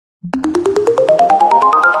Welcome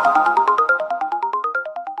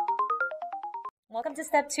to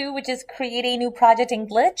step 2, which is create a new project in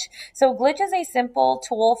Glitch. So Glitch is a simple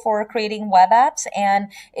tool for creating web apps,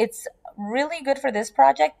 and it's really good for this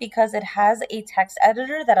project because it has a text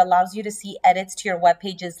editor that allows you to see edits to your web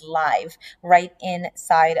pages live right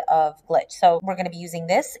inside of Glitch. So we're going to be using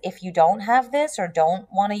this. If you don't have this or don't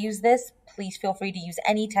want to use this, please feel free to use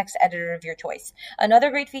any text editor of your choice. Another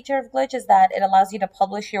great feature of Glitch is that it allows you to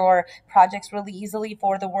publish your projects really easily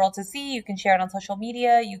for the world to see. You can share it on social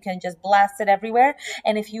media. You can just blast it everywhere.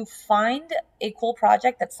 And if you find a cool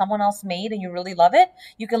project that someone else made and you really love it,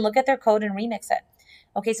 you can look at their code and remix it.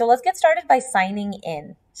 Okay, so let's get started by signing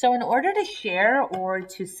in. So in order to share or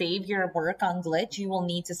to save your work on Glitch, you will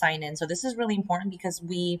need to sign in. So this is really important because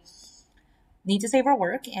we need to save our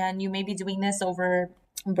work, and you may be doing this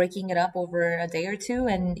breaking it up over a day or two,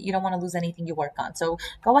 and you don't want to lose anything you work on. So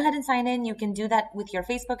go ahead and sign in. You can do that with your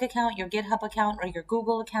Facebook account, your GitHub account, or your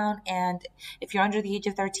Google account. And if you're under the age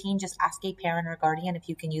of 13, just ask a parent or guardian if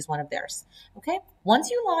you can use one of theirs. Okay.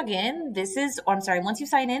 Once you log in, once you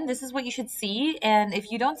sign in, this is what you should see. And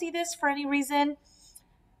if you don't see this for any reason,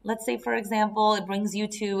 let's say, for example, it brings you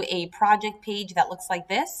to a project page that looks like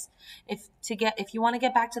this. If you want to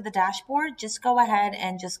get back to the dashboard, just go ahead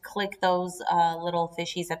and just click those little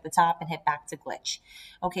fishies at the top and hit back to Glitch.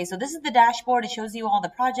 Okay, so this is the dashboard. It shows you all the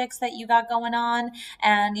projects that you got going on,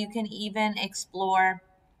 and you can even explore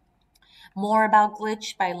more about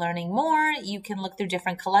Glitch by learning more. You can look through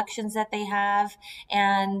different collections that they have,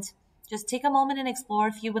 and just take a moment and explore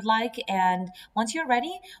if you would like. And once you're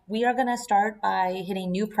ready, we are going to start by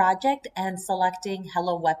hitting new project and selecting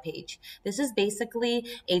hello web page. This is basically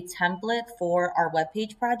a template for our web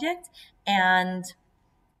page project, and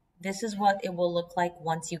this is what it will look like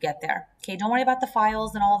once you get there. Okay, don't worry about the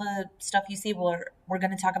files and all the stuff you see. We're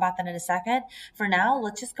going to talk about that in a second. For now,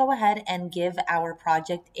 let's just go ahead and give our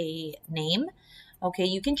project a name. Okay,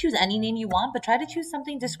 you can choose any name you want, but try to choose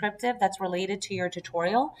something descriptive that's related to your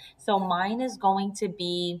tutorial. So mine is going to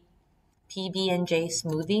be PB&J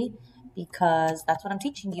smoothie because that's what I'm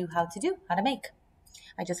teaching you how to make.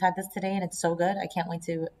 I just had this today and it's so good. I can't wait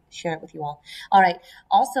to share it with you all. All right.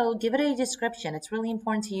 Also, give it a description. It's really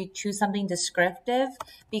important to choose something descriptive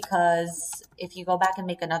because if you go back and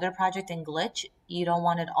make another project in Glitch, you don't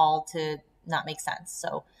want it all to not make sense.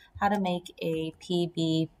 So how to make a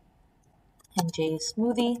PB&J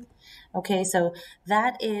smoothie. Okay, so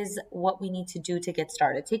that is what we need to do to get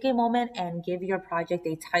started. Take a moment and give your project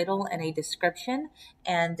a title and a description,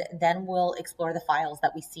 and then we'll explore the files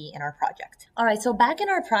that we see in our project. All right, so back in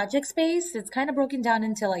our project space, it's kind of broken down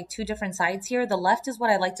into like two different sides here. The left is what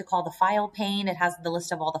I like to call the file pane. It has the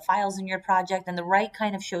list of all the files in your project, and the right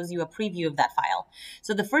kind of shows you a preview of that file.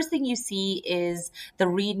 So the first thing you see is the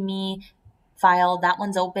README file. That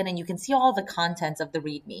one's open and you can see all the contents of the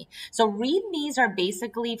README. So READMEs are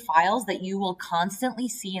basically files that you will constantly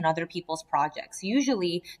see in other people's projects.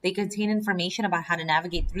 Usually they contain information about how to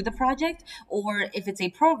navigate through the project, or if it's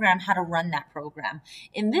a program, how to run that program.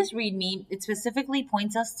 In this README, it specifically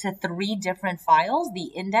points us to 3 different files: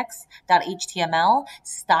 the index.html,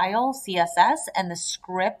 style CSS, and the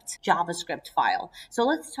script JavaScript file. So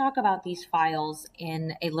let's talk about these files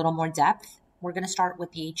in a little more depth. We're going to start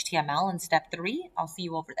with the HTML in step 3. I'll see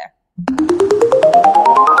you over there.